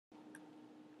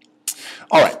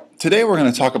Alright, today we're going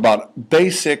to talk about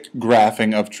basic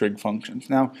graphing of trig functions.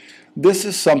 Now, this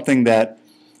is something that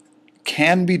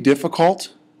can be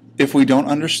difficult if we don't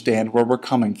understand where we're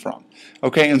coming from.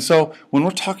 Okay, and so when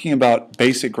we're talking about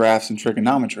basic graphs in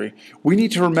trigonometry, we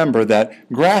need to remember that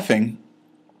graphing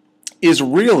is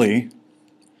really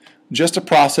just a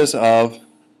process of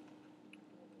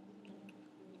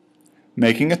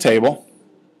making a table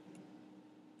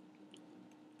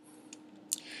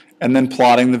and then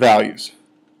plotting the values.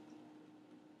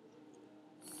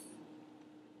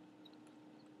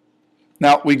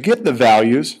 Now, we get the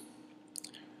values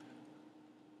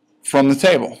from the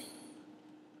table.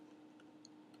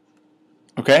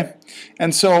 Okay?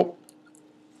 And so,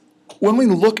 when we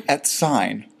look at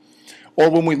sine, or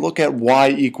when we look at y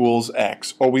equals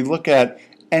x, or we look at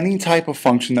any type of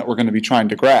function that we're going to be trying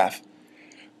to graph,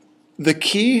 the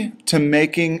key to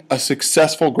making a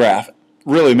successful graph,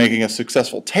 really making a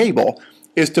successful table,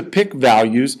 is to pick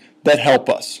values that help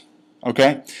us.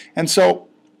 Okay? And so,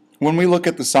 when we look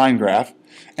at the sine graph,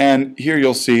 and here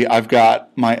you'll see I've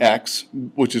got my x,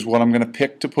 which is what I'm going to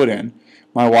pick to put in,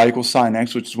 my y equals sine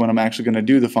x, which is when I'm actually going to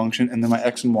do the function, and then my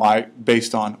x and y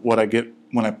based on what I get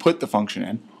when I put the function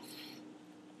in.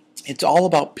 It's all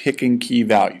about picking key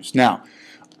values. Now,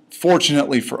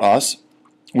 fortunately for us,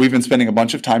 we've been spending a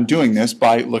bunch of time doing this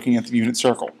by looking at the unit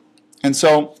circle. And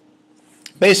so,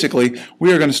 basically,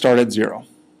 we are going to start at 0.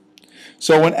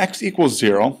 So when x equals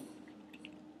 0,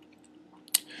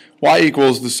 y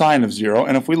equals the sine of 0,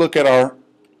 and if we look at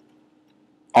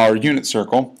our unit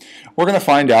circle, we're going to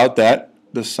find out that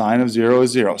the sine of 0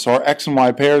 is 0. So our x and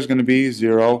y pair is going to be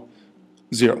 0,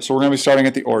 0. So we're going to be starting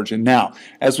at the origin. Now,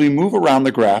 as we move around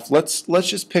the graph, let's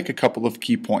just pick a couple of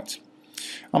key points.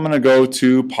 I'm going to go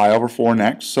to pi over 4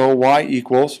 next. So y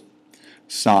equals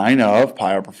sine of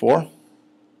pi over 4.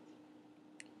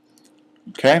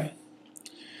 Okay?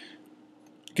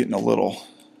 Getting a little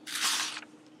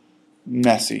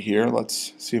messy here.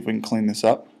 Let's see if we can clean this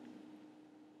up.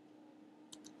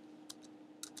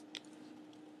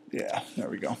 Yeah, there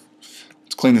we go.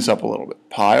 Let's clean this up a little bit.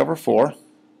 Pi over 4.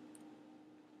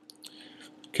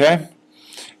 Okay?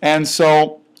 And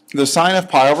so the sine of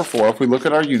pi over 4, if we look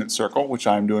at our unit circle, which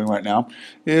I'm doing right now,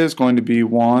 is going to be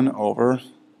 1 over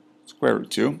square root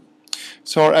 2.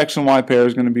 So our x and y pair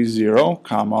is going to be 0,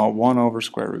 comma, 1 over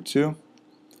square root 2,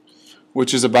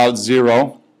 which is about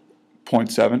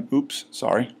 0.7. Oops,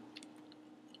 sorry.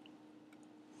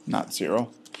 Not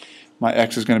 0. My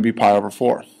x is going to be pi over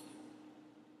 4.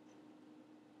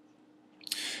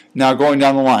 Now going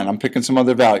down the line, I'm picking some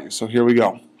other values. So here we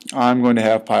go. I'm going to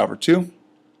have pi over 2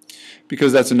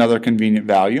 because that's another convenient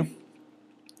value.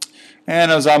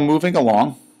 And as I'm moving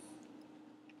along,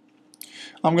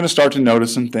 I'm going to start to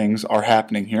notice some things are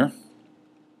happening here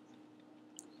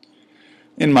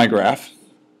in my graph.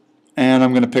 And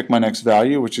I'm going to pick my next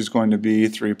value, which is going to be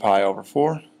 3 pi over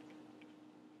 4.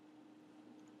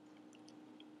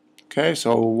 Okay,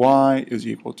 so y is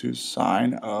equal to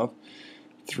sine of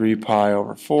 3 pi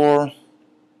over 4.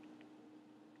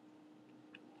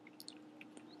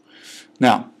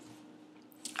 Now,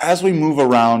 as we move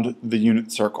around the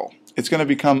unit circle, it's going to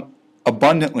become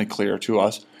abundantly clear to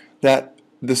us that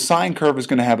the sine curve is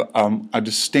going to have a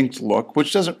distinct look,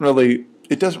 which doesn't really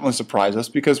surprise us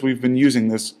because we've been using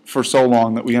this for so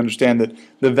long that we understand that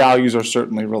the values are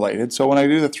certainly related. So when I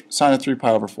do the sine of 3 pi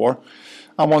over 4,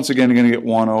 I'm once again going to get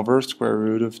 1 over square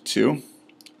root of 2.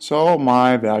 So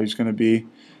my value is going to be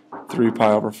 3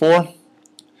 pi over 4,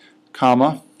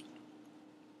 comma,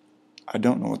 I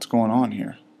don't know what's going on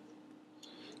here.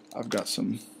 I've got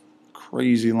some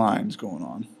crazy lines going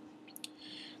on.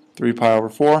 3 pi over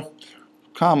 4,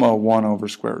 comma, 1 over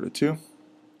square root of 2.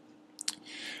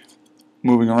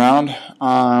 Moving around,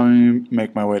 I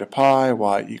make my way to pi.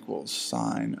 Y equals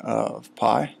sine of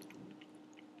pi,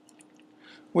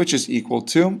 which is equal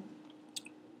to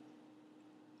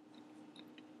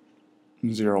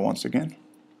 0 once again.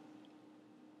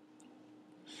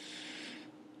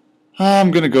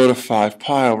 I'm going to go to 5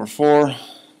 pi over 4.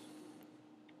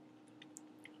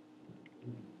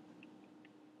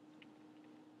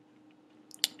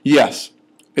 Yes,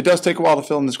 it does take a while to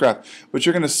fill in this graph, but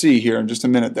you're going to see here in just a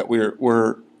minute that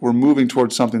we're moving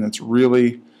towards something that's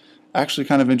really actually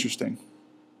kind of interesting.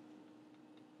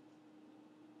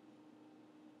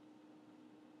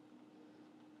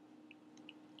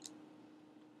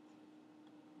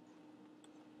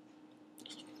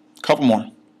 A couple more.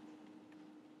 I'm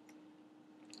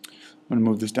going to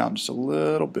move this down just a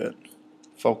little bit.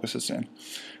 Focus this in.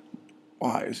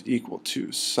 Y is equal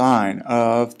to sine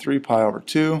of 3 pi over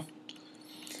 2,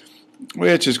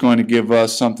 which is going to give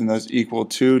us something that's equal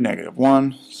to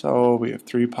 -1. So we have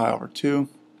 3 pi over 2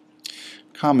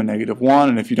 comma -1.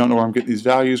 And if you don't know where I'm getting these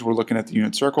values, we're looking at the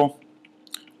unit circle.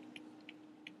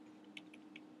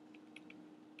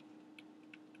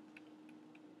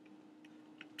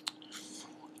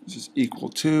 This is equal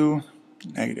to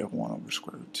 -1 over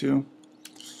square root 2.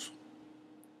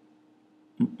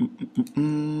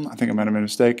 I think I might have made a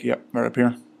mistake. Yep, right up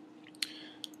here.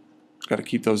 Just got to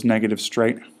keep those negatives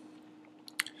straight.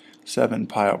 7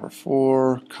 pi over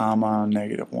 4, comma,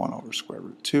 -1 over square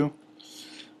root 2.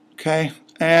 Okay,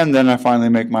 and then I finally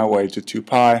make my way to 2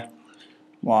 pi.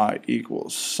 Y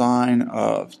equals sine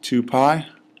of 2 pi,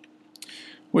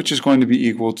 which is going to be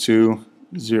equal to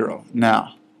 0.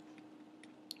 Now,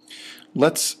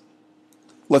 let's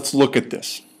look at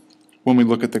this when we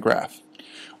look at the graph.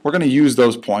 We're going to use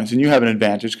those points, and you have an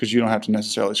advantage because you don't have to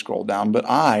necessarily scroll down, but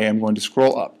I am going to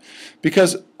scroll up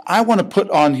because I want to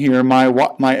put on here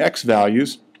my x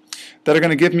values that are going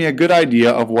to give me a good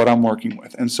idea of what I'm working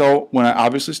with. And so when I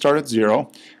obviously start at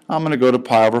 0, I'm going to go to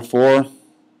pi over 4,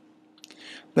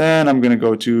 then I'm going to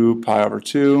go to pi over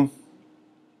 2,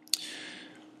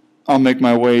 I'll make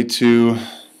my way to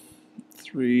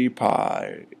 3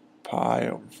 pi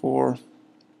over 4,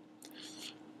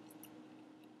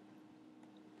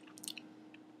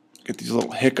 get these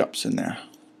little hiccups in there.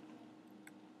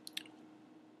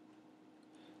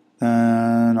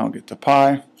 Then I'll get to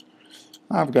pi.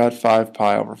 I've got 5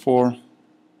 pi over 4,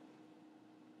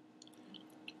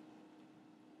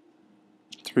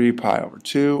 3 pi over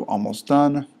 2, almost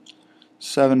done,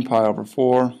 7 pi over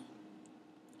 4,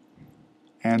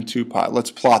 and 2 pi. Let's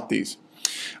plot these.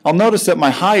 I'll notice that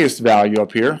my highest value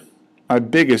up here, my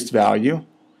biggest value,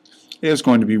 is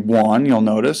going to be 1, you'll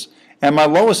notice, and my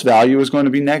lowest value is going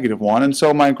to be -1, and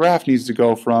so my graph needs to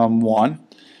go from 1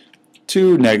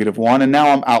 to -1, and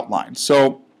now I'm outlined.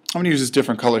 So I'm going to use this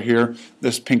different color here,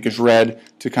 this pinkish red,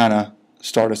 to kind of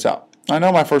start us out. I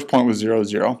know my first point was 0,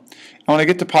 0. And when I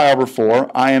get to pi over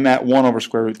 4, I am at 1 over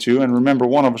square root 2, and remember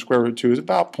 1 over square root 2 is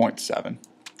about 0.7.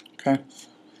 Okay?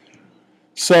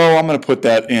 So I'm going to put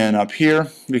that in up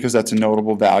here because that's a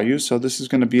notable value. So this is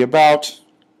going to be about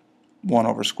 1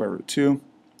 over square root 2.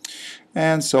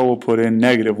 And so we'll put in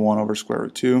 -1 over square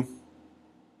root 2.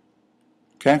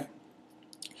 Okay?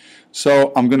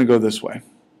 So I'm going to go this way.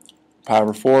 Pi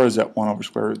over 4 is at 1 over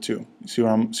square root 2. You see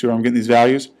where I'm getting these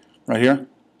values? Right here?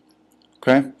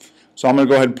 Okay? So I'm going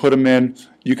to go ahead and put them in.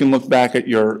 You can look back at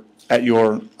your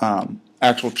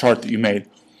actual chart that you made.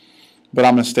 But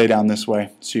I'm going to stay down this way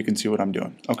so you can see what I'm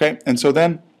doing. Okay? And so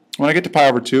then when I get to pi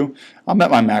over 2, I'm at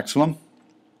my maximum.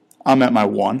 I'm at my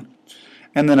 1.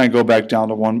 And then I go back down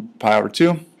to 1 pi over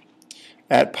 2.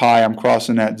 At pi, I'm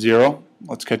crossing at 0.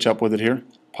 Let's catch up with it here.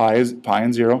 Pi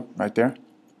and 0 right there.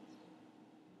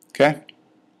 Okay?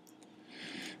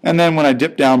 And then when I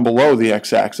dip down below the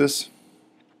x-axis,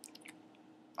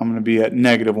 I'm going to be at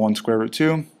 -1 square root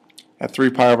 2. At 3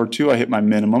 pi over 2, I hit my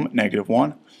minimum at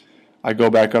 -1. I go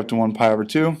back up to 1 pi over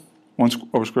 2, 1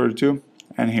 over square root 2,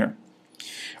 and here.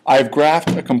 I've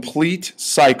graphed a complete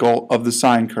cycle of the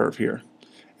sine curve here.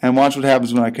 And watch what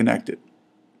happens when I connect it.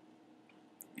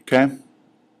 Okay?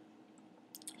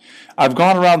 I've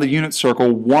gone around the unit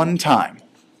circle one time.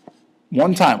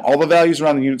 One time. All the values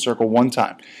around the unit circle one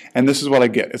time. And this is what I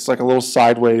get. It's like a little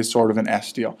sideways sort of an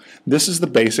S deal. This is the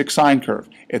basic sine curve.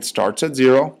 It starts at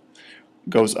 0,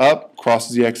 goes up,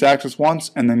 crosses the x-axis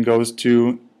once, and then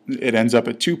it ends up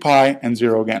at 2 pi and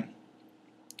 0 again.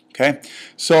 Okay?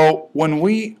 So when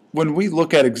we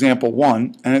look at example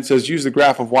 1, and it says use the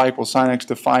graph of y equals sine x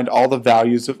to find all the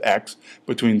values of x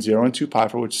between 0 and 2 pi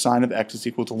for which sine of x is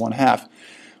equal to 1/2.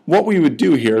 What we would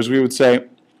do here is we would say,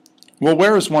 well,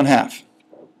 where is 1/2?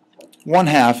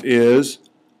 1/2 is,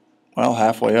 well,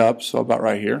 halfway up, so about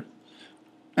right here.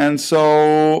 And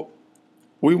so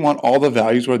we want all the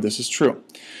values where this is true.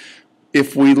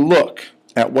 If we look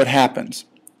at what happens,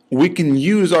 we can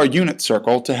use our unit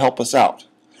circle to help us out.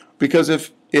 Because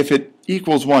if it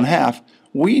equals 1/2,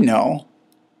 we know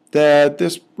that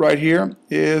this right here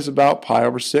is about pi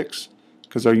over 6,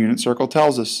 because our unit circle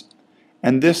tells us.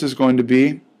 And this is going to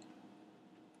be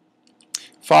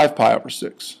 5 pi over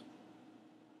 6.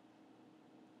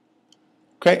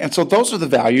 Okay, and so those are the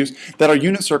values that our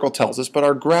unit circle tells us, but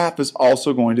our graph is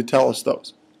also going to tell us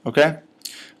those. Okay?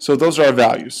 So those are our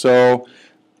values. So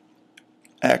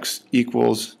x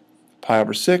equals pi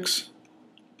over 6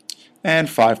 and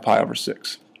 5 pi over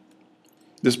 6.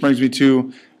 This brings me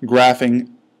to graphing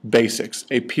basics,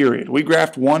 a period. We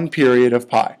graphed one period of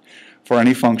pi for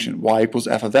any function, y equals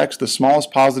f of x, the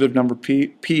smallest positive number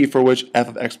p for which f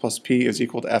of x plus p is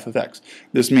equal to f of x.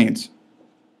 This means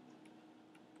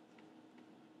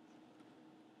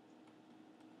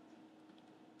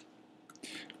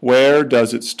where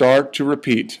does it start to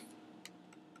repeat?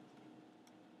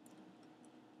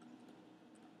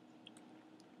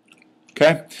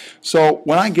 Okay? So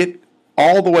when I get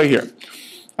all the way here,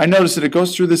 I notice that it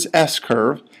goes through this S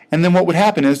curve, and then what would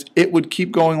happen is it would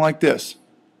keep going like this.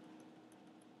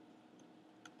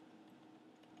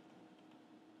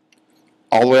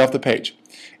 All the way off the page.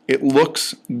 It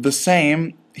looks the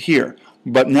same here,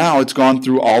 but now it's gone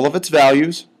through all of its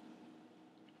values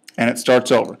and it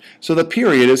starts over. So the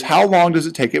period is how long does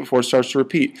it take it before it starts to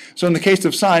repeat. So in the case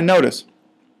of sine, notice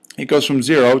it goes from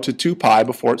 0 to 2 pi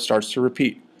before it starts to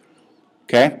repeat.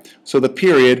 Okay? So the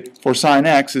period for sine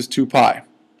x is 2 pi.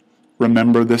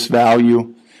 Remember this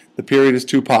value. The period is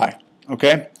 2 pi.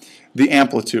 Okay? The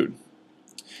amplitude.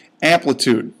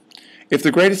 Amplitude. If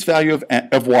the greatest value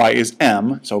of y is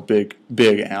m, so big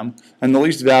M, and the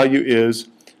least value is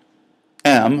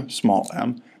m, small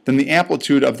m, then the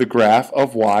amplitude of the graph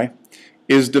of y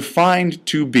is defined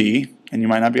to be, and you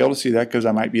might not be able to see that because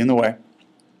I might be in the way,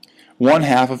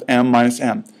 1/2 of m minus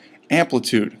m.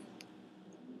 Amplitude.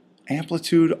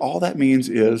 Amplitude, all that means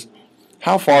is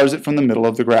how far is it from the middle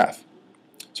of the graph.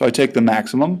 So I take the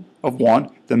maximum of 1,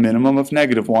 the minimum of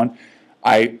 -1,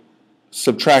 I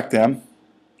subtract them,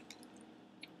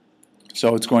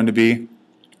 so it's going to be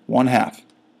 1/2.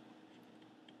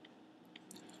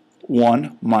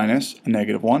 1 minus a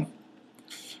 -1,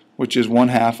 which is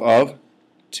 1/2 of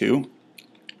 2,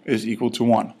 is equal to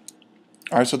 1.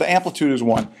 Alright, so the amplitude is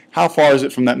 1. How far is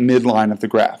it from that midline of the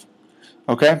graph?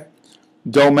 Okay?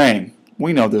 Domain.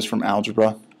 We know this from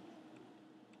algebra.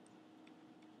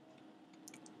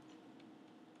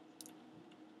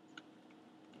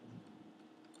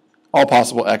 All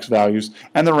possible x values,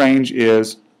 and the range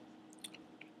is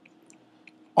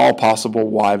all possible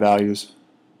y values.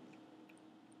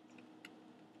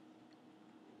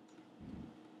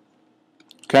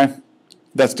 Okay?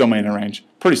 That's domain and range.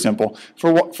 Pretty simple.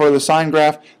 For the sine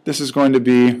graph, this is going to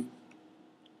be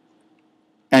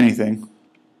anything.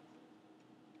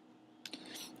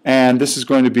 And this is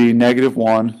going to be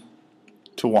 -1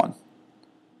 to 1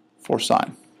 for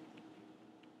sine.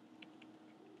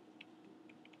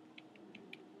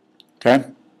 Okay?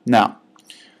 Now,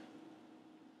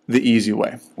 the easy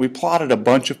way. We plotted a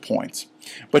bunch of points.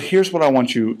 But here's what I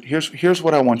want you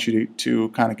to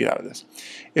kind of get out of this.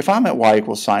 If I'm at y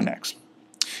equals sine x,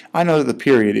 I know that the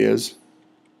period is,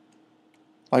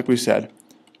 like we said,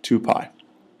 2 pi.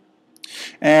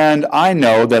 And I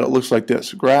know that it looks like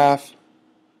this. Graphs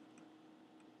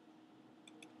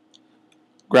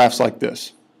like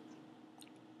this.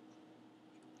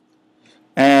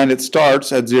 And it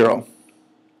starts at 0.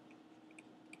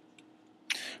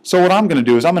 So what I'm going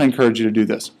to do is I'm going to encourage you to do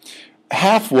this.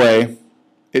 Halfway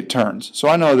it turns. So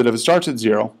I know that if it starts at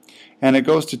 0 and it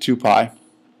goes to 2 pi,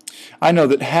 I know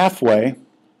that halfway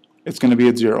it's going to be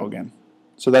at 0 again.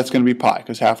 So that's going to be pi,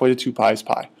 because halfway to 2 pi is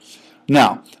pi.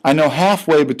 Now, I know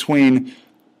halfway between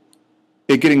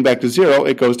it getting back to 0,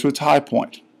 it goes to its high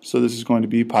point. So this is going to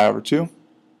be pi over 2.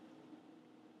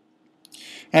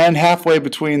 And halfway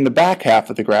between the back half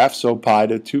of the graph, so pi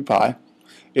to 2 pi,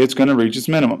 it's going to reach its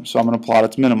minimum. So I'm going to plot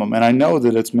its minimum. And I know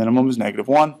that its minimum is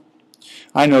 -1.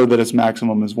 I know that its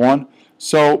maximum is 1.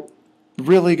 So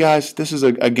really, guys, this is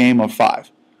a game of 5.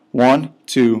 1,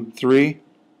 2, 3,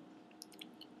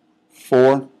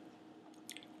 4,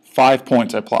 5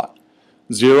 points I plot.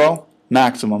 0,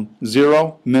 maximum,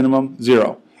 0, minimum,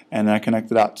 0. And then I connect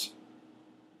the dots.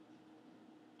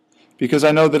 Because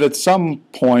I know that at some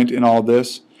point in all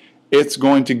this, it's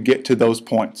going to get to those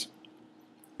points.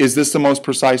 Is this the most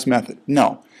precise method?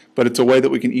 No. But it's a way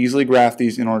that we can easily graph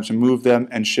these in order to move them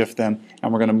and shift them.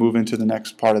 And we're going to move into the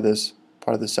next part of this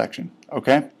section.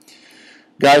 Okay?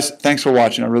 Guys, thanks for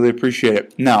watching. I really appreciate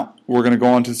it. Now, we're going to go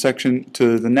on to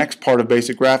the next part of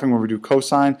basic graphing where we do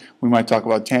cosine. We might talk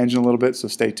about tangent a little bit, so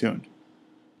stay tuned.